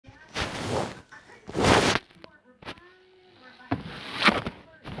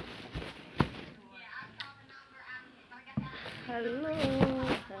Hello,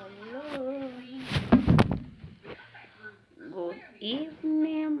 hello. Good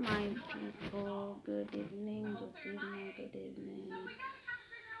evening, my people. Good evening, good evening, good evening.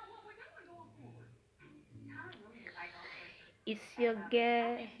 It's your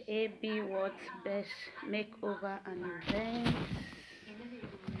girl, AB What's Best Makeover and Events.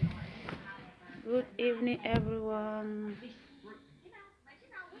 Good evening, everyone.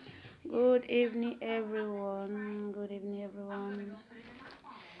 Good evening, everyone. Good evening, everyone.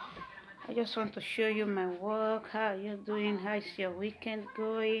 I just want to show you my work. How you doing? How's your weekend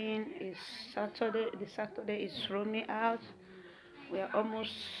going? It's Saturday. The Saturday is roaming out. We are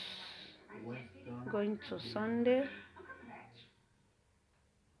almost going to Sunday.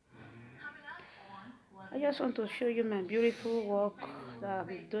 I just want to show you my beautiful work that I've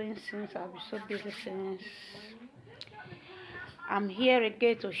been doing since I've been so busy since. I'm here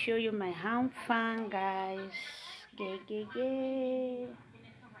again to show you my hand fan, guys. Gay.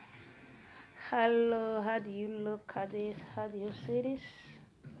 Hello, how do you look at it? How do you see this?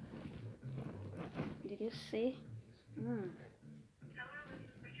 Did you see?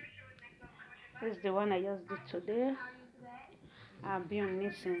 This is the one I just did today. I've been on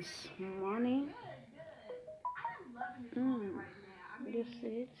it since morning. Did you see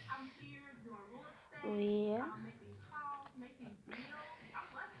it? Oh yeah.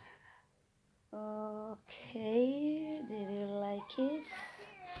 Okay, did you like it?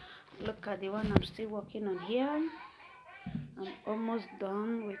 Look at the one I'm still working on here. I'm almost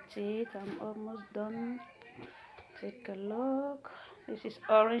done with it. I'm almost done. Take a look. This is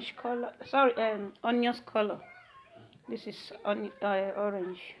orange color. Sorry, onion color. This is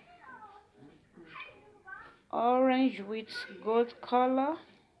orange. Orange with gold color.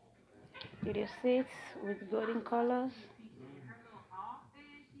 Did you see it with golden colors?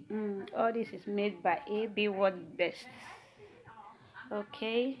 All this is made by AB What's Best.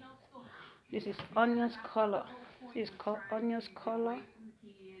 Okay, this is onions color. This is called onions color.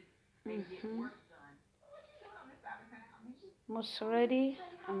 Almost ready.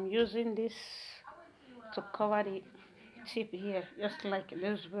 I'm using this to cover the tip here, just like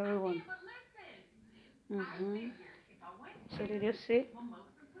this very one. So did you see?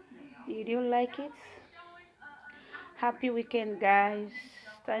 Did you like it? Happy weekend, guys.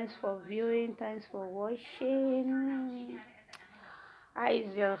 Thanks for viewing. Thanks for watching. How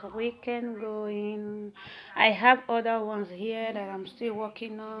is your weekend going? I have other ones here that I'm still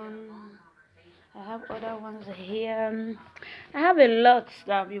working on. I have other ones here. I have a lot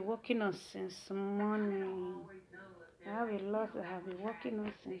that I've been working on since morning. I have a lot that I've been working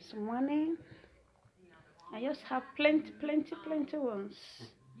on since morning. I just have plenty ones.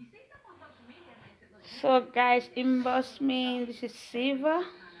 So guys, inbox me. This is Siva.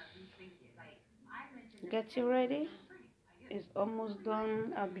 Get you ready. It's almost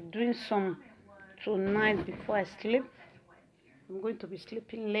done. I'll be doing some tonight before I sleep. I'm going to be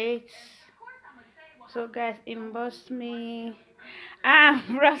sleeping late. So guys, inbox me.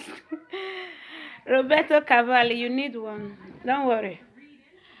 Roberto Cavalli, you need one. Don't worry.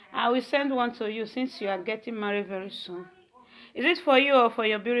 I will send one to you since you are getting married very soon. Is it for you or for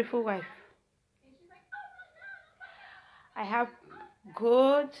your beautiful wife? I have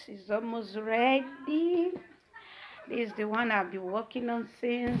gold. It's almost ready. This is the one I've been working on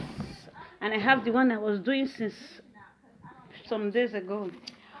since. And I have the one I was doing since some days ago.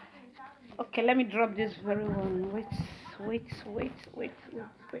 Okay, let me drop this very one. Wait.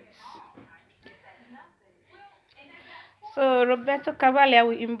 So Roberto Cavalli, I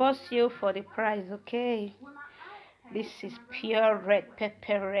will inbox you for the price, okay? This is pure red,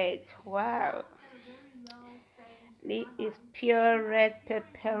 pepper red. Wow. This is pure red,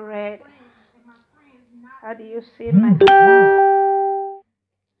 pepper red. How do you see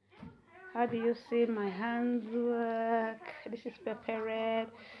my handwork? This is pepper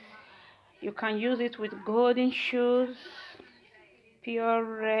red. You can use it with golden shoes. Pure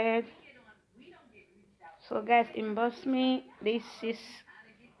red. So guys, inbox me. This is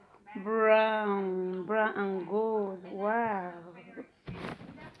brown and gold. Wow.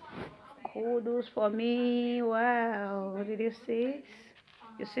 Kudos for me. Wow. Did you see it?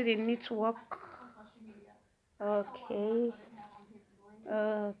 You see the neat work? Okay.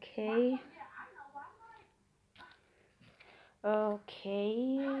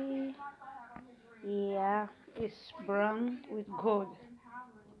 Yeah, it's brown with gold.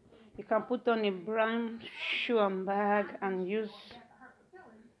 You can put on a brown shoe and bag and use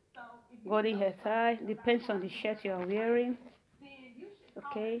golden hair tie. Depends on the shirt you are wearing.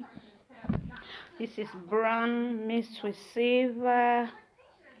 Okay. This is brown mixed with silver.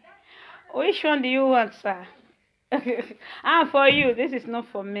 Which one do you want, sir? And for you, this is not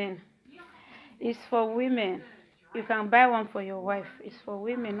for men. It's for women. You can buy one for your wife. It's for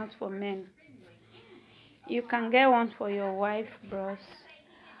women, not for men. You can get one for your wife, bros.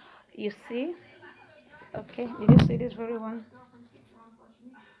 You see? Okay, did you see this very one?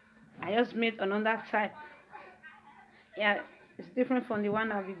 I just made another type. Yeah, it's different from the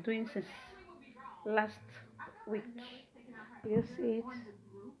one I've been doing since last week. You see it?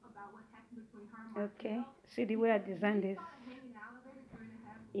 Okay. See the way I designed this?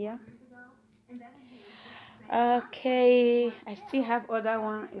 Yeah. Okay. I still have other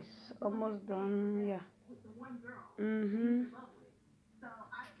one. It's almost done. Yeah.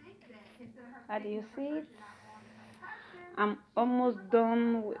 How do you see it? I'm almost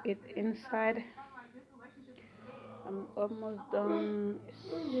done with it inside. I'm almost done.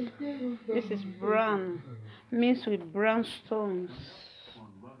 This is brown, mixed with brown stones.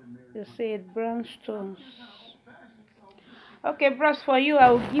 You see it, brown stones. Okay, bros, for you,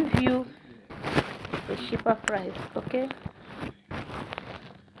 I will give you a cheaper price. Okay.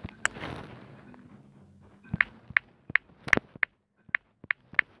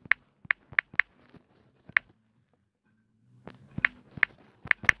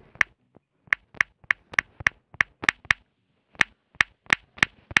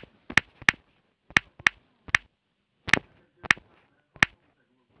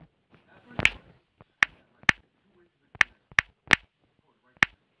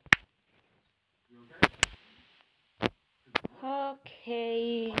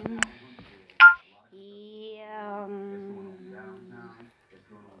 Okay. Yeah.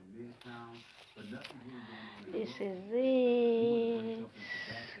 This is it.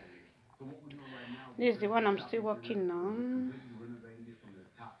 This is the one I'm still working on.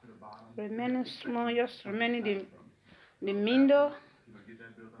 Remaining small, just remaining the window,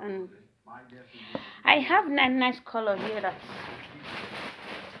 and I have nice color here that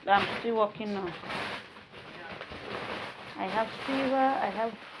I'm still working on. I have silver, I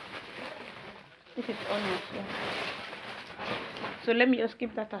have, this is almost here. So let me just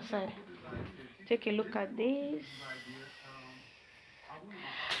keep that aside. Take a look at this.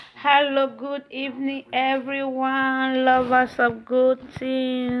 Hello, good evening everyone, lovers of good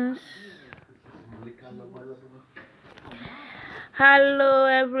things. Hello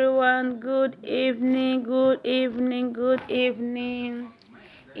everyone, good evening, good evening, good evening.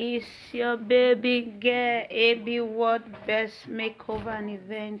 It's your baby girl, AB World Best Makeover and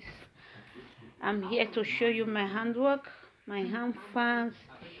Events. I'm here to show you my handwork, my hand fans,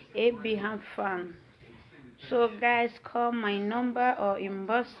 AB hand fan. So guys, call my number or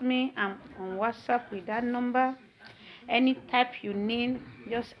inbox me. I'm on WhatsApp with that number. Any type you need,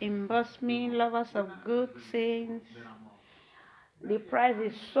 just inbox me, lovers of good things. The price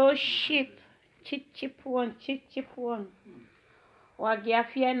is so cheap. Cheap one.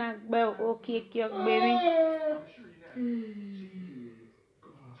 Wagiafia na gbe okay kiogbe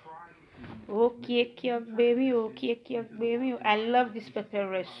mi. I love this pepper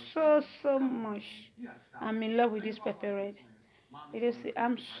red so much. I'm in love with this pepper red. It is,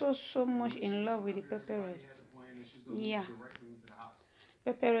 I'm so much in love with the pepper red. Yeah.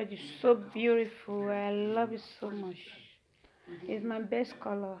 Pepper red is so beautiful. I love it so much. It's my best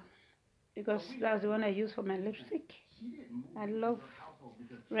color because that's the one I use for my lipstick. I love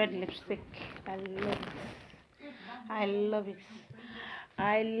red lipstick. I love it.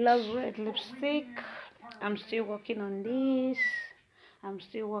 I love red lipstick. I'm still working on this.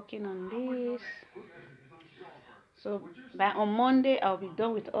 So on Monday I'll be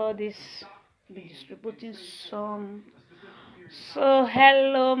done with all this. Be distributing some. So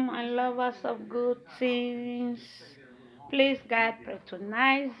hello my lovers of good things. Please God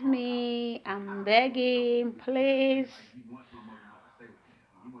patronize me. I'm begging, please.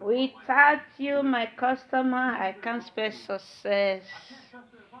 Without you, my customer, I can't spell success.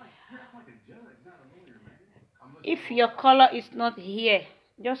 If your color is not here,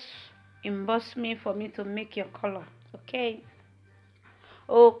 just inbox me for me to make your color. Okay.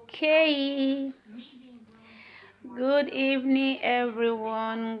 Good evening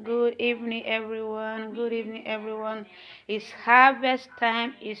everyone. It's harvest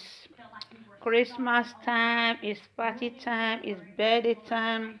time, it's Christmas time, it's party time, it's birthday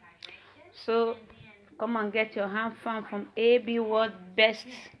time. So come and get your hand fan from AB World Best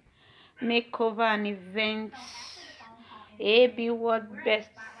Makeover and Events. AB World Best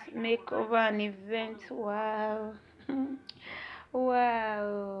Makeover and Events. Wow.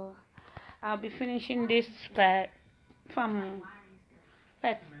 Wow. I'll be finishing this by come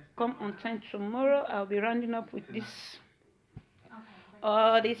on time tomorrow. I'll be rounding up with this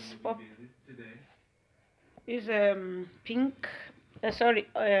all this pop Is pink. Sorry,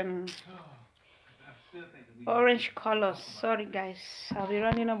 orange color. Sorry, guys. I'll be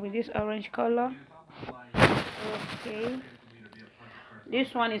running up with this orange color. Okay.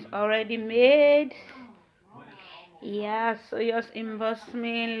 This one is already made. Yeah, so just inbox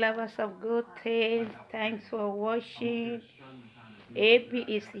me, lovers of good taste. Thanks for watching. AP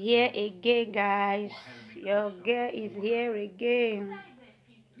is here again, guys. Your girl is here again.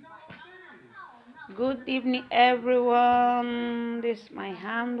 Good evening, everyone. This is my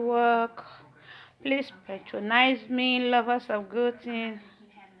handwork. Please patronize me, lovers of good things.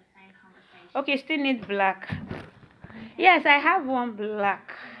 Okay, still need black. Yes, I have one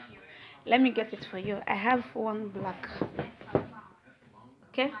black. Let me get it for you. I have one black.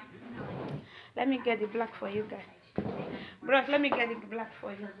 Okay? Let me get the black for you guys. Bros, let me get the black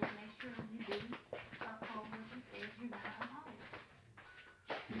for you.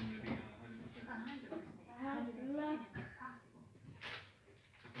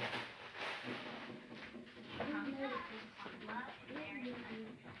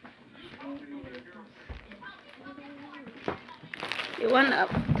 The one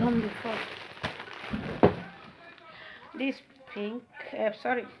I've done before. This pink,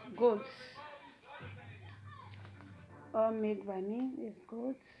 sorry, gold. All made by me is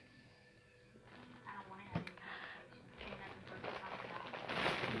gold.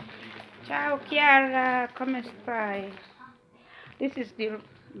 Ciao Chiara, come stai? This is the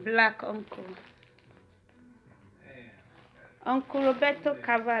black uncle. Uncle Roberto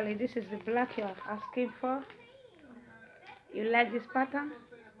Cavalli, this is the black you're asking for. You like this pattern?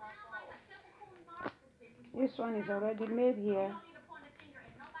 This one is already made here.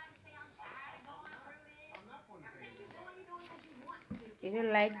 You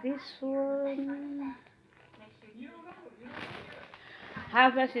like this one?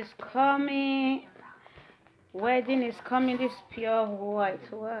 Harvest is coming. Wedding is coming. This pure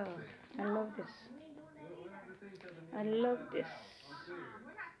white. Wow, I love this. I love this.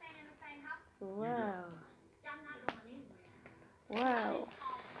 Wow. Wow.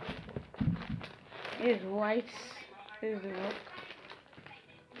 This is white. This is the work.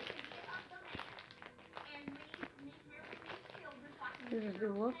 This is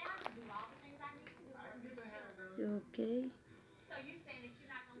the work. Okay.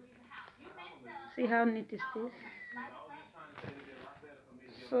 See how neat is this?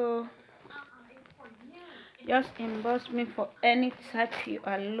 So just inbox me for any type you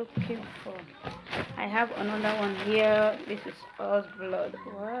are looking for. I have another one here. This is horse blood.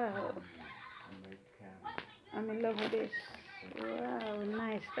 Wow. I'm in love with this. Wow,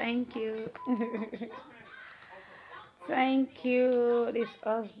 nice. Thank you. Thank you. This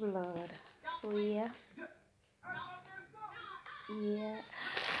horse blood. Oh yeah. Yeah.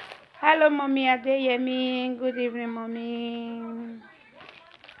 Hello, Mommy Adeyemi. Good evening, Mommy.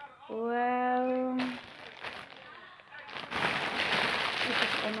 Well, this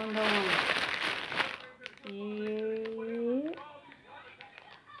is another one. Yeah.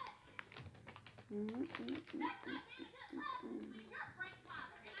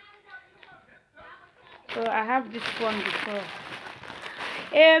 So I have this one before.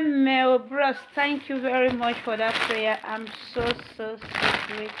 Amen, bros. Thank you very much for that prayer. I'm so grateful.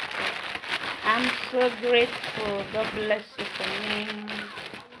 I'm so grateful. God bless you for me.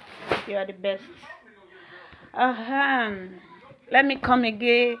 You are the best. Let me come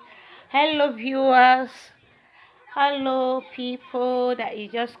again. Hello, viewers. Hello, people that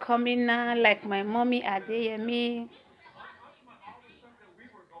is just coming now, like my mommy Adeyemi.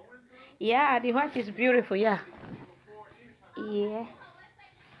 Yeah, the white is beautiful. Yeah. Yeah.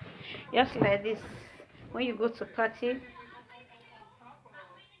 Just like this. When you go to party,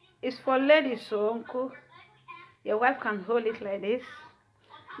 it's for ladies, so uncle. Your wife can hold it like this.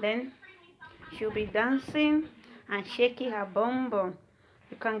 Then she'll be dancing and shaking her bum bum.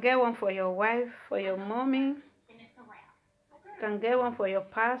 You can get one for your wife, for your mommy. You can get one for your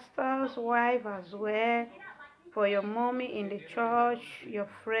pastor's wife as well. For your mommy in the church, your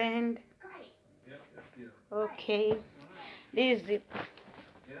friend. Okay. This is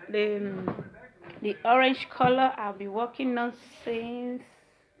the orange color I'll be working on since.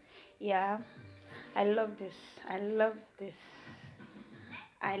 Yeah. I love this. I love this.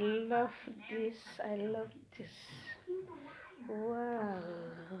 I love this. I love this. Wow.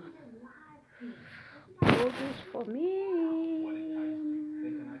 Kudos for me.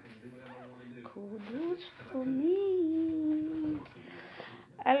 Kudos for me.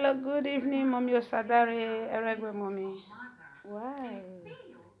 Hello, good evening, Mommy Osadare, Eregwe Mommy. Wow.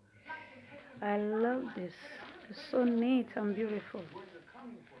 I love this. It's so neat and beautiful.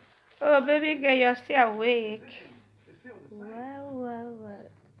 Oh, baby girl, you're still awake. Wow.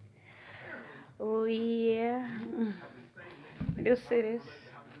 Oh, yeah. Do you see this?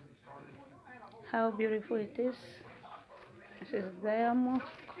 How beautiful it is. This is diamond,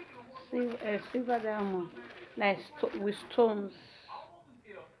 silver diamond, like with stones.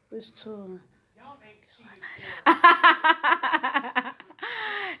 With stones.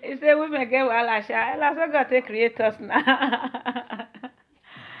 He said women get wahala sha. Ella so got to create us now.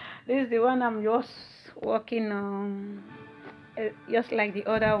 This is the one I'm just working on, just like the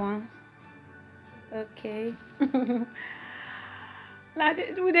other one. Okay. Now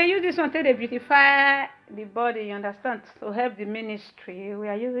they use this one to beautify the body. You understand? To help the ministry. We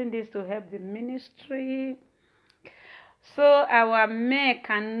are using this to help the ministry, so our men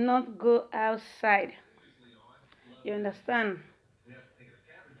cannot go outside. You understand?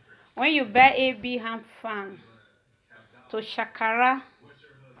 When you buy AB hand fan to Shakara,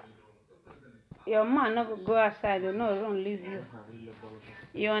 your man not go outside, you know, don't leave you.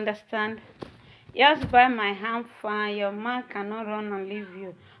 You understand? Just buy my hand fan, your man cannot run and leave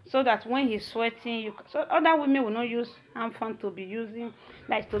you. So that when he's sweating, so other women will not use hand fan to be using,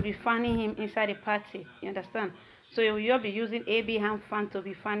 like to be fanning him inside the party. You understand? So you'll be using AB hand fan to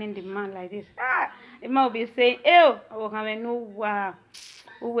be fanning the man like this. The man will be saying, ew, oh, I no wow.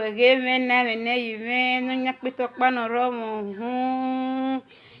 Uwe given them and even no yakpito panorama.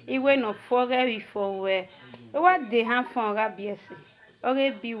 Iwe no forget before where. What they have for BSc?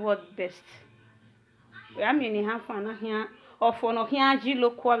 Okay, be what best. I mean, have fun here or for no here,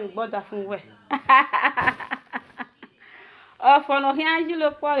 Gilo Quavi border from where. Or for no here,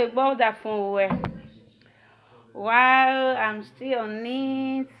 Gilo Quavi border from where. While I'm still on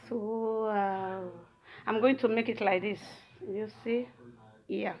it, so I'm going to make it like this. You see?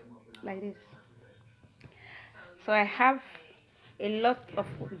 Yeah, like this. So I have a lot of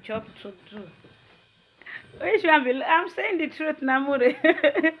job to do. Which one will I'm saying the truth, Namure?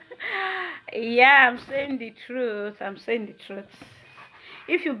 Yeah, I'm saying the truth. I'm saying the truth.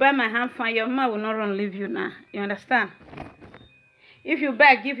 If you buy my hand fan, your mom will not run leave you now. You understand? If you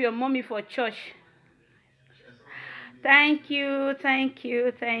buy, give your mommy for church. Thank you.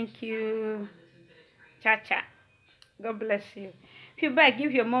 Cha. God bless you. If you buy,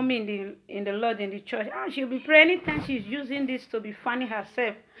 give your mommy in the Lord in the church. She'll be praying anytime she's using this to be funny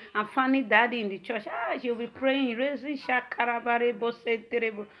herself and funny daddy in the church. She'll be praying, raising shakarabare bose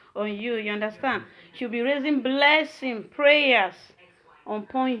terrible on you. You understand? She'll be raising blessing prayers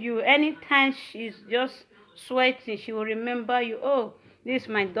upon you. Anytime she's just sweating, she will remember you. Oh, this is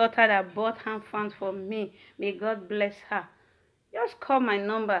my daughter that bought hand fans for me. May God bless her. Just call my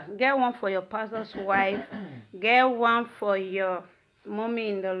number. Get one for your pastor's wife. Get one for your mommy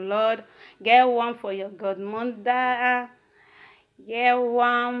in the Lord. Get one for your godmother. Get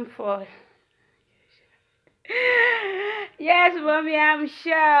one for... Yes, mommy, I'm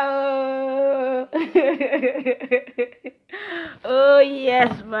sure. Oh,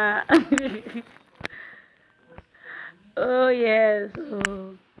 yes, ma. Oh, yes.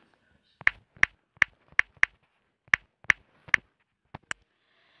 Oh.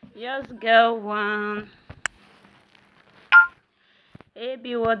 Just get one.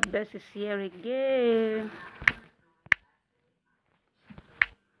 Maybe what best is here again.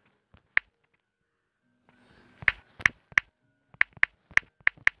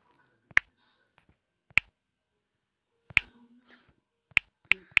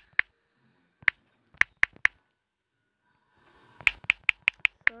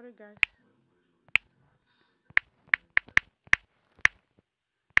 Sorry, guys.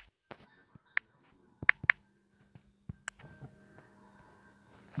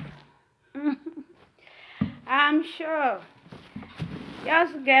 I'm sure.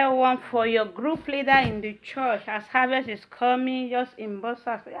 Just get one for your group leader in the church. As harvest is coming, just inbox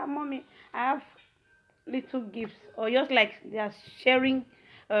us. Yeah, mommy, I have little gifts. Or just like they are sharing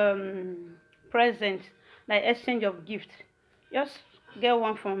presents, like exchange of gifts. Just get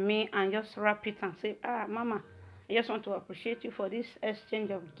one from me and just wrap it and say, mama, I just want to appreciate you for this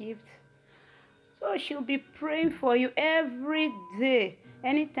exchange of gifts. So she'll be praying for you every day.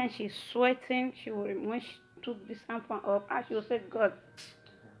 Anytime she's sweating, she will, when she took this hand up, she will say, God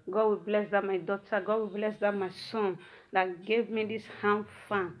will bless that my daughter. God will bless that my son that gave me this hand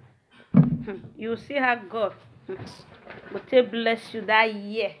fan. You see how God will bless you that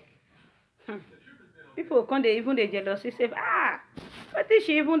year. People come, they even they jealousy say, what did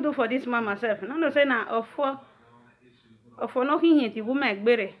she even do for this man herself? No, say now for nothing here the woman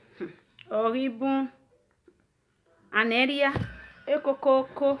gbere. Or even an area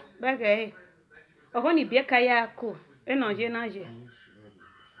ekoko bege. Or when he be kaya ko, enoje naje.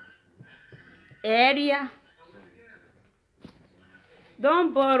 area.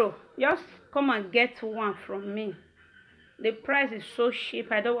 Don't borrow, just come and get one from me. The price is so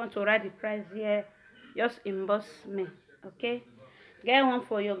cheap. I don't want to write the price here. Just inbox me, okay? Get one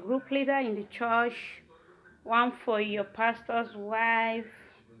for your group leader in the church, one for your pastor's wife,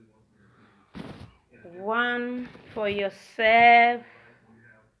 one for yourself,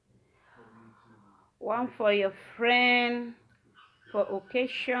 one for your friend, for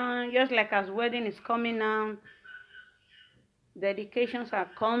occasion. Just like as wedding is coming now, dedications are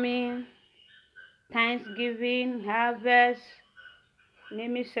coming, Thanksgiving, harvest,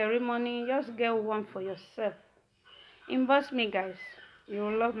 naming ceremony. Just get one for yourself. Inbox me, guys. You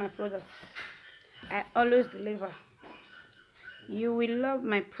will love my product. I always deliver. You will love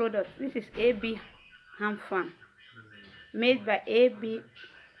my product. This is AB hand fan, made by AB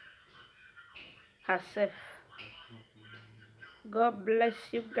herself. God bless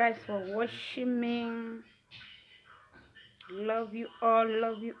you guys for watching me. Love you all,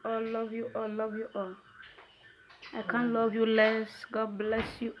 love you all, love you all, love you all. I can't love you less. God bless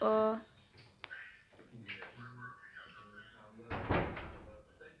you all.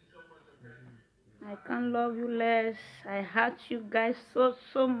 I can't love you less. I hurt you guys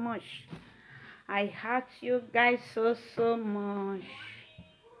so much. I hurt you guys so much.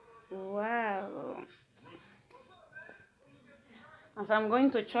 Wow. As I'm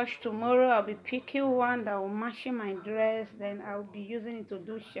going to church tomorrow, I'll be picking one that will match my dress. Then I'll be using it to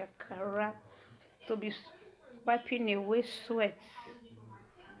do shakara, to be wiping away sweat.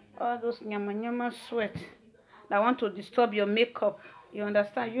 All those nyama sweat that want to disturb your makeup. You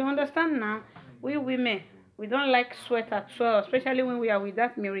understand? You understand now? We women, we don't like sweat at all, especially when we are with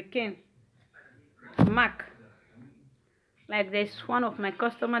that American Mac. Like there's one of my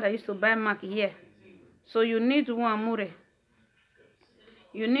customers that used to buy Mac here. So you need one, Mure.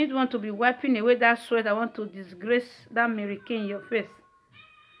 You need one to be wiping away that sweat. I want to disgrace that American in your face.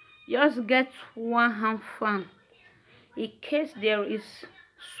 Just get one hand fan. In case there is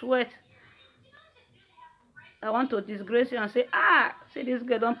sweat, I want to disgrace you and say, ah, see this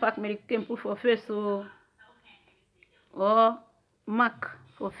girl don't pack American put for face or mark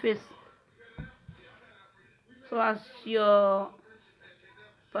for face. So as your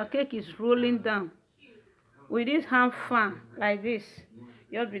pancake is rolling down, with this hand fan like this,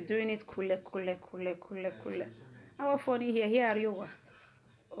 you'll be doing it kule. How funny here are you?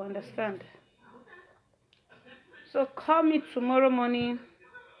 Understand? So call me tomorrow morning.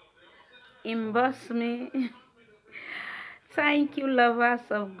 Inbox me. Thank you, lovers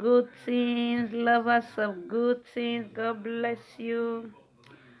of good things. Lovers of good things. God bless you.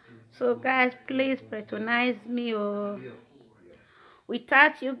 So guys, please patronize me. Oh,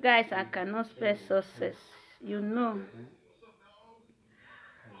 without you guys, I cannot spell success. You know.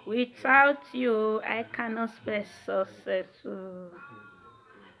 Without you, I cannot spell success.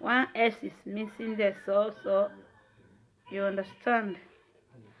 One S is missing there, so you understand.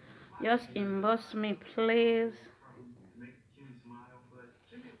 Just inbox me, please.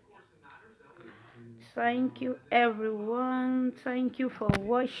 Thank you, everyone. Thank you for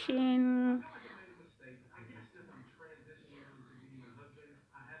watching.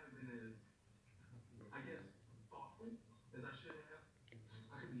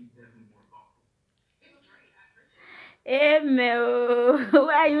 Amen.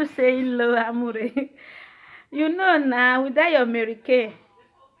 Why are you saying low, Amure? You know now, with that your Mary Kay,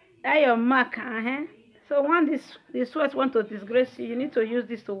 that your mark, So when this sweat want to disgrace you, you need to use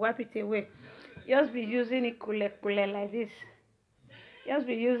this to wipe it away. Just be using it kule like this. Just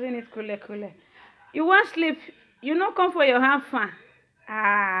be using it kule. You want sleep, you not come for your hand fan.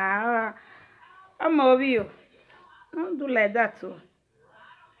 Ah, I'm over you. Don't do like that too.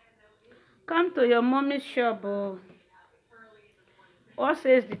 Come to your mommy's shop. Oh. What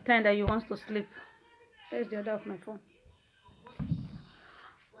says the time that you want to sleep? There's the other of my phone.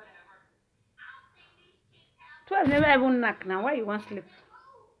 12 never even knock now. Why you want sleep?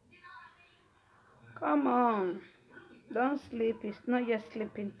 Come on. Don't sleep. It's not yet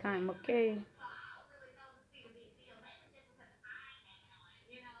sleeping time, okay?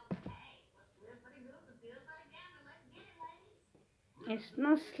 It's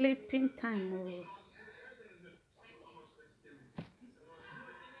not sleeping time. Oh.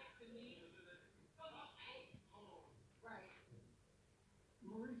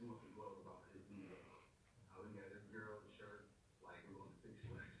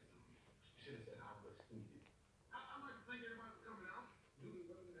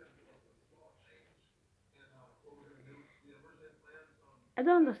 I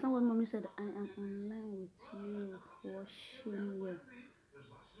don't understand what mommy said. I am online with you, watching you.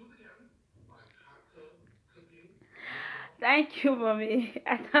 Thank you, mommy.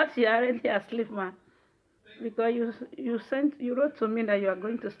 I thought you are already asleep, ma. Because you wrote to me that you are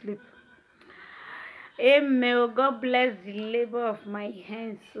going to sleep. Amen. Oh, God bless the labor of my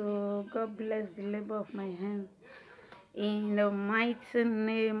hands. Oh, God bless the labor of my hands. In the mighty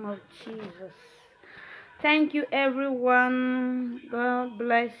name of Jesus. Thank you, everyone. God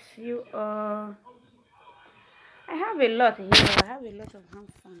bless you all. I have a lot here. I have a lot of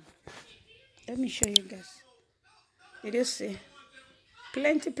hand fun. Let me show you guys. Did you see?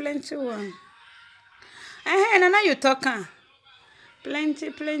 Plenty, plenty one. And now you talking.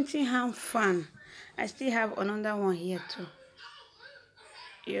 Plenty, plenty hand fun. I still have another one here too.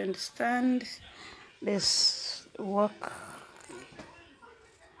 You understand? This work.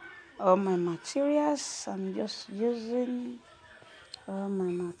 All my materials. I'm just using all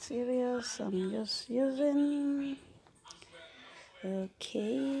my materials. I'm just using.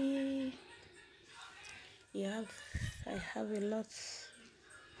 Okay. I have a lot.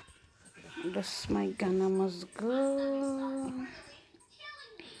 This my Ghana must go.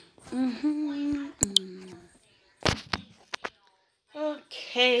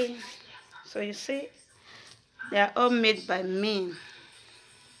 Okay. So you see, they are all made by me.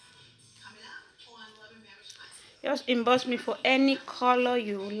 Just inbox me for any color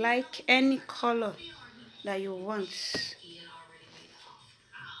you like, any color that you want.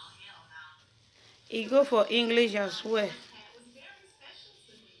 It go for English as well.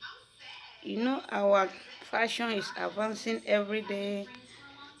 You know our fashion is advancing every day.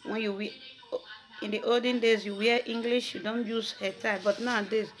 When you wear, in the olden days you wear English, you don't use hair tie. But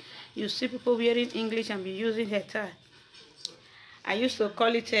nowadays you see people wearing English and be using hair tie. I used to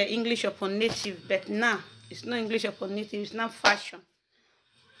call it English upon native, but now it's not English upon native. It's not fashion.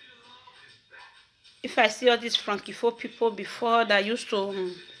 If I see all these francophone people before that I used to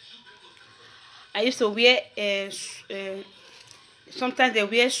wear sometimes they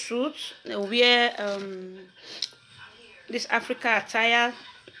wear suits, they wear this Africa attire,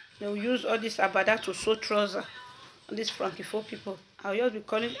 they'll use all this abada to sew trouser. All these francophone people, I'll just be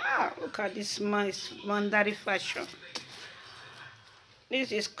calling, look at this man, it's mandari fashion.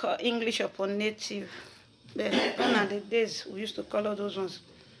 This is called English upon native. But gone are the days we used to call all those ones.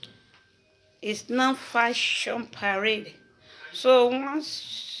 It's now fashion parade. So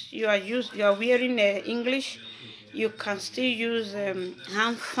once you are wearing English, you can still use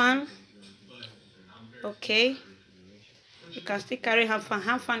hand fan. Okay, you can still carry hand fan.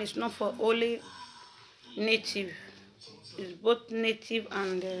 Hand fan is not for only native. It's both native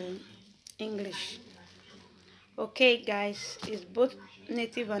and English. Okay, guys, it's both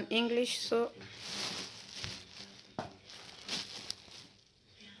native and English. So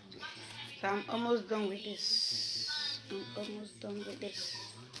I'm almost done with this. I'm almost done with this.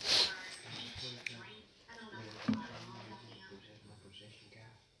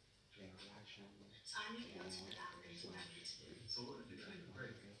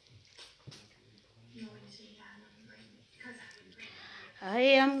 I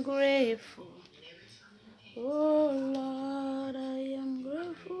am grateful. Oh Lord, I am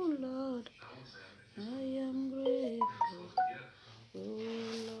grateful, Lord. I am grateful. Oh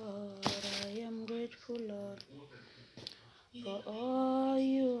Lord, I am grateful, Lord, for all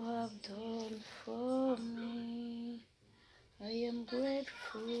you have done for me. I am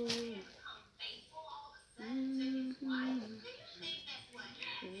grateful.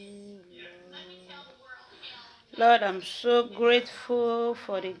 Lord, I'm so grateful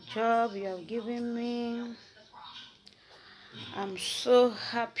for the job you have given me. I'm so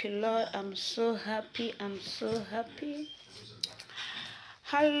happy, Lord. I'm so happy. I'm so happy.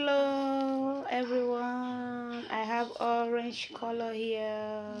 Hello, everyone. I have orange color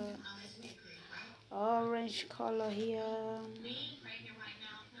here. Orange color here.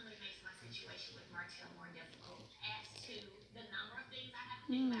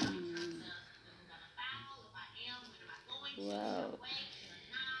 Wow.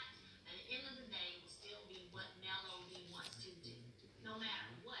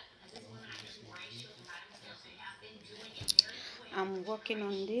 I'm working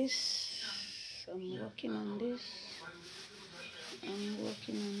on this. I'm working on this. I'm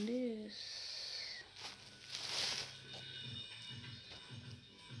working on this.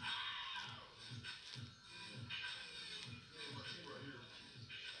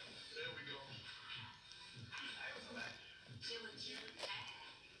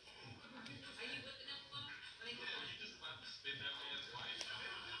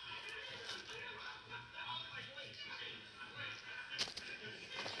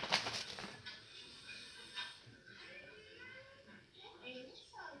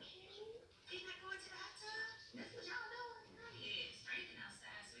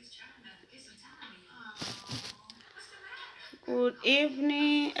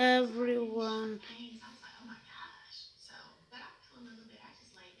 evening, everyone.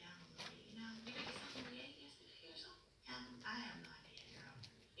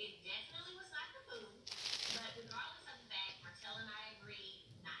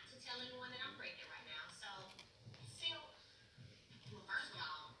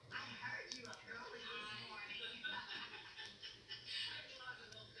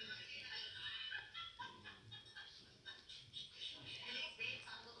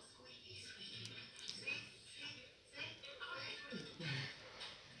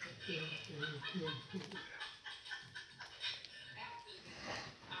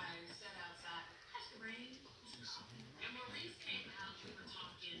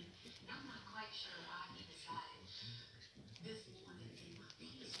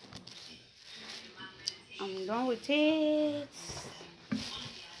 I'm done with it.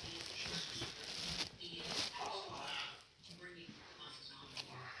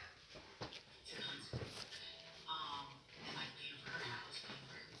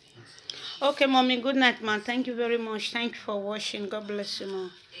 Okay, mommy, good night, man. Thank you very much. Thank you for watching. God bless you,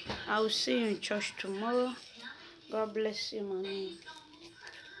 man. I will see you in church tomorrow. God bless you, mommy.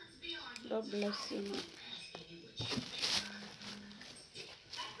 God bless you, man.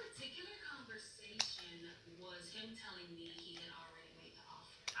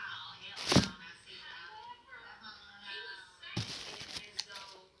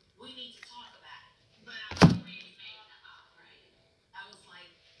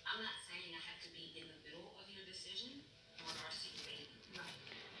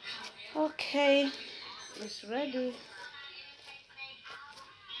 Okay, it's ready.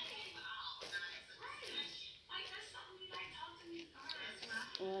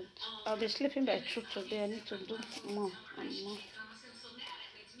 I'll be sleeping by 2 today. I need to do more and more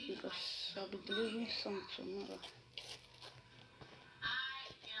because I'll be delivering some tomorrow.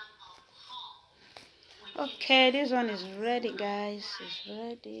 Okay, this one is ready, guys. It's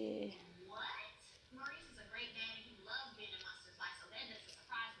ready.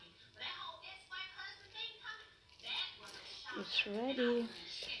 It's ready.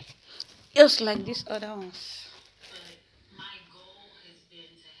 Just like these other ones.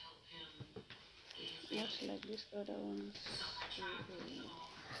 Just like these other ones.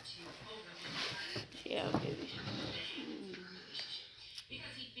 Yeah, baby.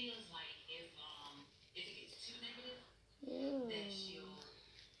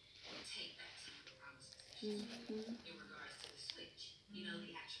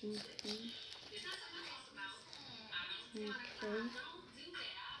 Okay.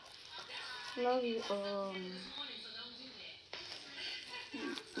 Love you all.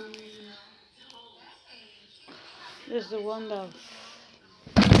 This is the one that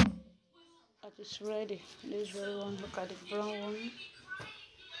is ready. This very one. Look at the brown one.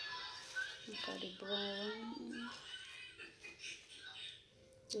 Look at the brown one.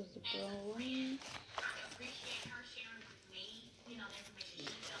 This is the brown one.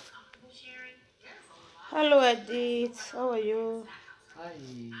 Hello, Edith. How are you? Hi.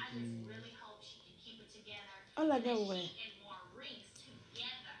 All of them were.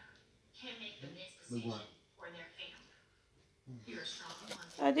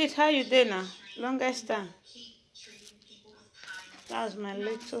 Edith, how you doing now? Longest time. That's my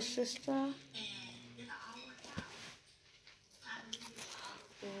little sister.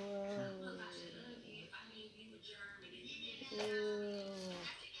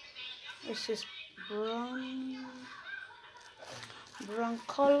 This is brown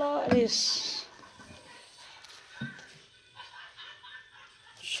color. Is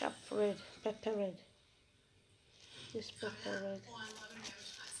sharp red, pepper red. This pepper red.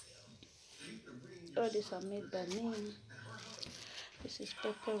 All these are made by me. This is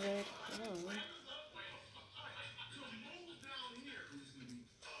pepper red.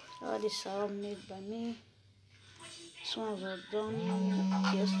 All these are all made by me. This one was done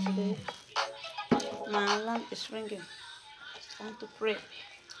yesterday. My alarm is ringing. It's time to pray.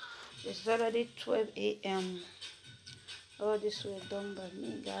 It's already 12 a.m. All this were done by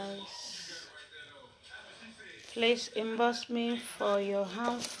me, guys. Please inbox me for your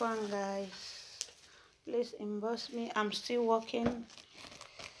hand fan, guys. Please inbox me. I'm still working.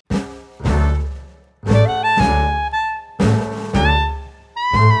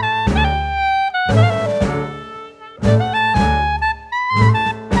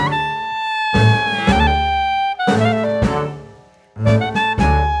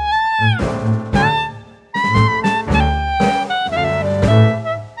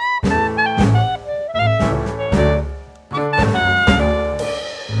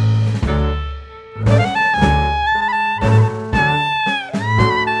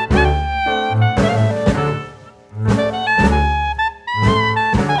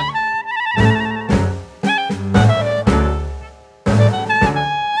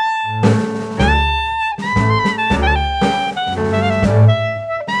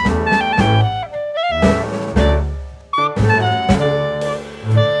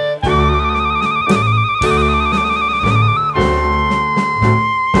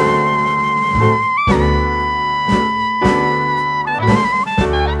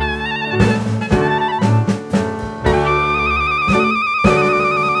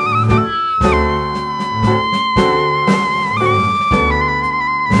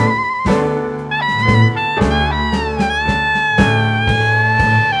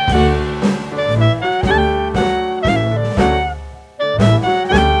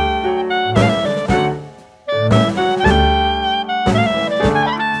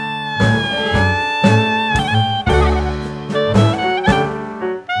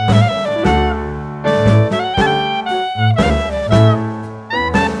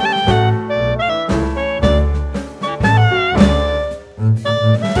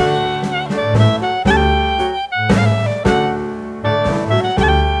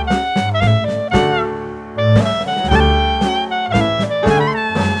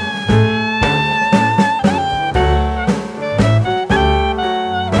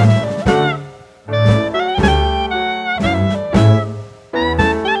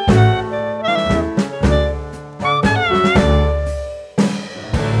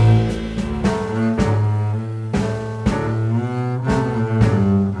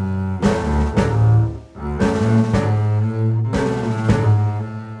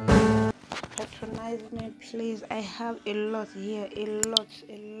 patronize me, please. I have a lot here, a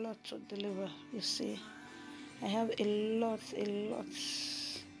lot to deliver. You see, I have a lot.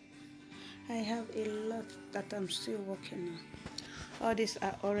 I have a lot that I'm still working on. All these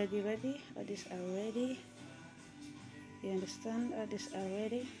are already ready. All these are ready. You understand? All these are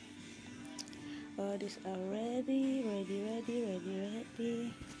ready. All these are ready.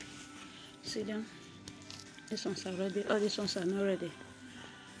 See them? These ones are ready. All these ones are not ready.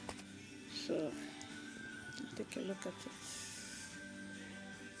 So take a look at it.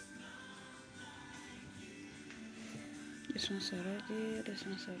 These ones are ready. These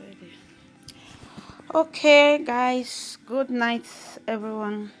ones are ready. Okay, guys. Good night,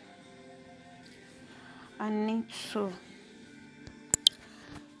 everyone. I need to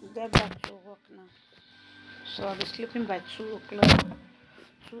get back to work now. So I'll be sleeping by 2 o'clock,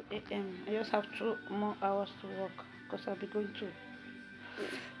 2 a.m. I just have 2 more hours to work because I'll be going to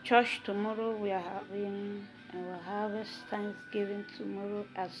church tomorrow. We are having our harvest Thanksgiving tomorrow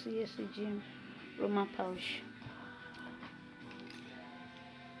at CSC Gym, Roman Parish.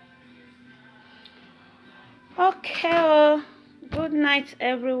 Okay, good night,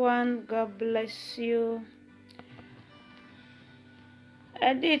 everyone. God bless you.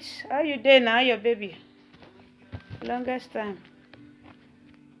 Edith, how you doing now, your baby? Longest time.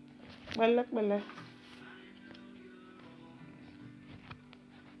 Well.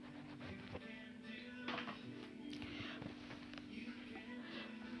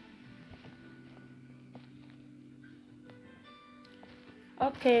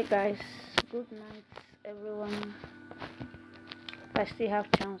 Okay, guys. Good night, everyone. If I still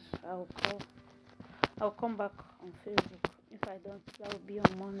have chance, I'll come back on Facebook. If I don't, that will be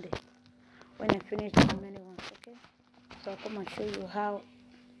on Monday when I finish the remaining ones. Okay, so I'll come and show you how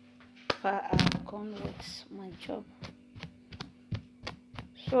far I've gone with my job.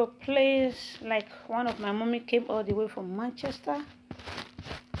 So please, like, one of my mommy came all the way from Manchester.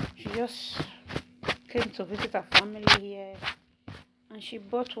 She just came to visit her family here, and she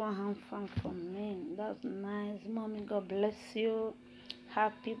bought one hand fan from me. That's nice, mommy. God bless you.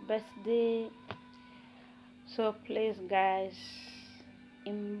 Happy birthday. So please, guys,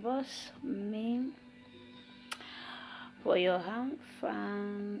 inbox me for your hand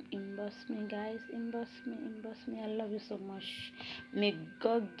fan. Inbox me, guys. Inbox me. I love you so much. May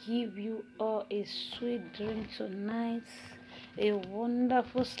God give you all a sweet dream tonight, a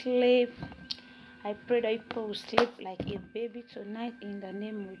wonderful sleep. I pray that you will sleep like a baby tonight in the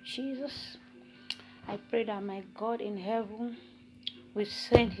name of Jesus. I pray that my God in heaven will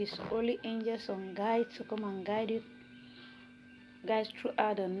send his holy angels on guide to come and guide you guys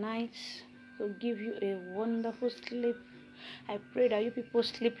throughout the night to give you a wonderful sleep. I pray that you people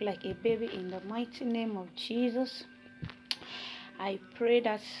sleep like a baby in the mighty name of Jesus. I pray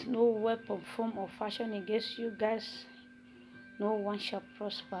that no weapon, form, or fashion against you guys, no one shall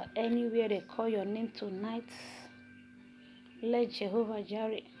prosper. Anywhere they call your name tonight, let Jehovah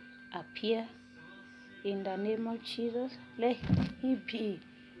Jireh appear in the name of Jesus. Let he be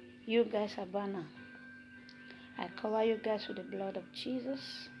you guys a banner. I cover you guys with the blood of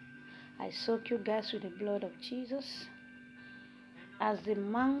Jesus. I soak you guys with the blood of Jesus. As the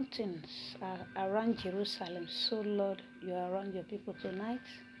mountains are around Jerusalem, so Lord, you are around your people tonight.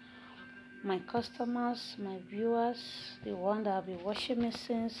 My customers, my viewers, the one that have been watching me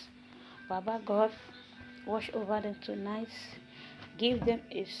since, Baba God, watch over them tonight. Give them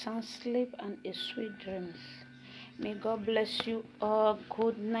a sound sleep and a sweet dreams. May God bless you all.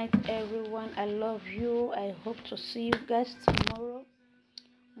 Good night, everyone. I love you. I hope to see you guys tomorrow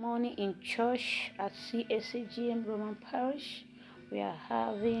morning in church at CSCGM Roman Parish. We are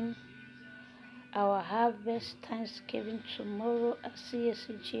having our harvest Thanksgiving tomorrow at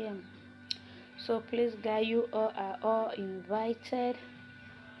CSCGM. So please, guys, you all are all invited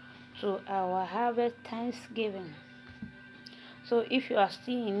to our harvest Thanksgiving. So if you are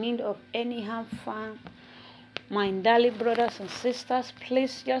still in need of any hand fan, my darling brothers and sisters,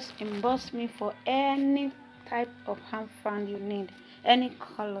 please just inbox me for any type of hand fan you need, any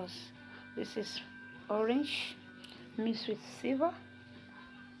colors. This is orange mixed with silver.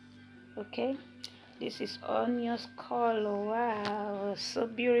 Okay, this is onions color. Wow, so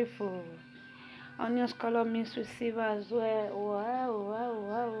beautiful. Onions color mixed with silver as well.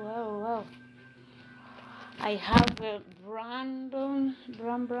 Wow. I have a brown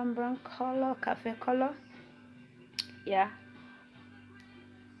color, cafe color. Yeah,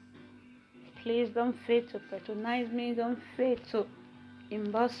 please don't fail to patronize me. Don't fail to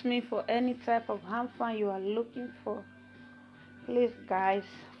inbox me for any type of hand fan you are looking for. Please, guys,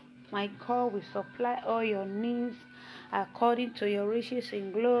 my God will supply all your needs according to your riches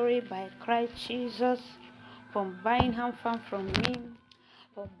in glory by Christ Jesus, from buying hand farm from me,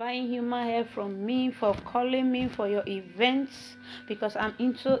 for buying human hair from me, for calling me for your events, because I'm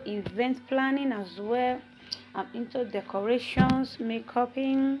into event planning as well. I'm into decorations,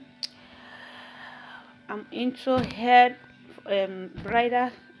 makeuping. I'm into hair,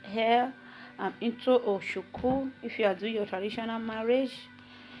 bridal hair. I'm into oshuku. If you are doing your traditional marriage,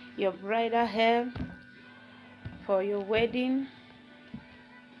 your bridal hair for your wedding,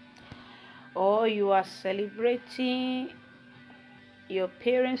 or you are celebrating your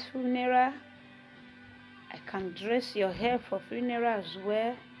parents' funeral, I can dress your hair for funeral as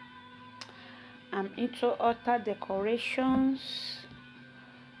well. I'm into altar decorations,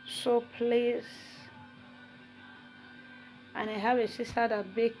 so please. And I have a sister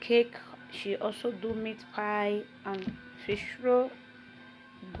that bake cake. She also do meat pie and fish roll,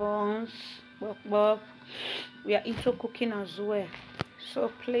 buns, bob. We are into cooking as well.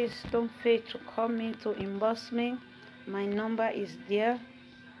 So please don't fail to call me, to inbox me. My number is there.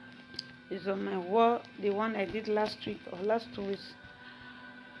 It's on my wall, the one I did last week or last 2 weeks.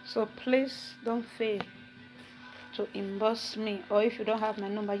 So please don't fail to inbox me, or if you don't have my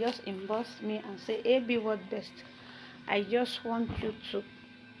number, just inbox me and say, AB, what best? I just want you to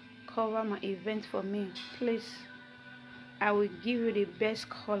cover my event for me, please. I will give you the best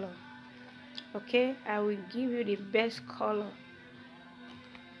color. Okay, I will give you the best color,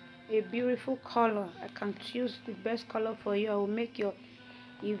 a beautiful color. I can choose the best color for you. I will make your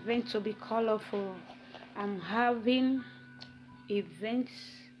event to be colorful. I'm having events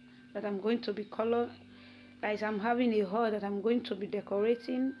that I'm going to be color. Guys, I'm having a hall that I'm going to be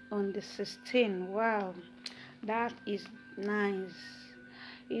decorating on the 16th. Wow, that is nice.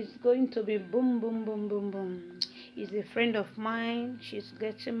 It's going to be boom, boom, boom, boom, boom. It's a friend of mine. She's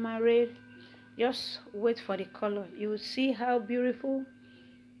getting married. Just wait for the color. You will see how beautiful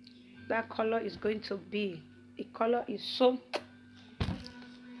that color is going to be. The color is so,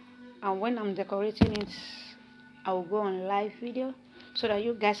 and when I'm decorating it, I will go on live video so that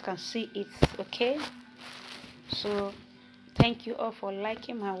you guys can see it. Okay, so thank you all for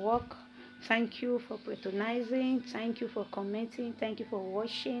liking my work. Thank you for patronizing. Thank you for commenting. Thank you for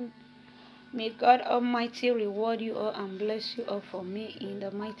watching. May God Almighty reward you all and bless you all for me in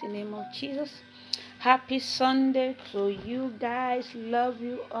the mighty name of Jesus. Happy Sunday to you guys. Love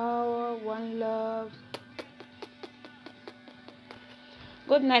you all. One love.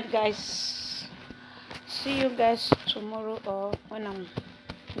 Good night, guys. See you guys tomorrow, or when I'm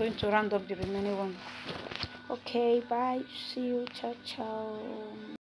going to round up the remaining one. Okay, bye. See you. Ciao, ciao.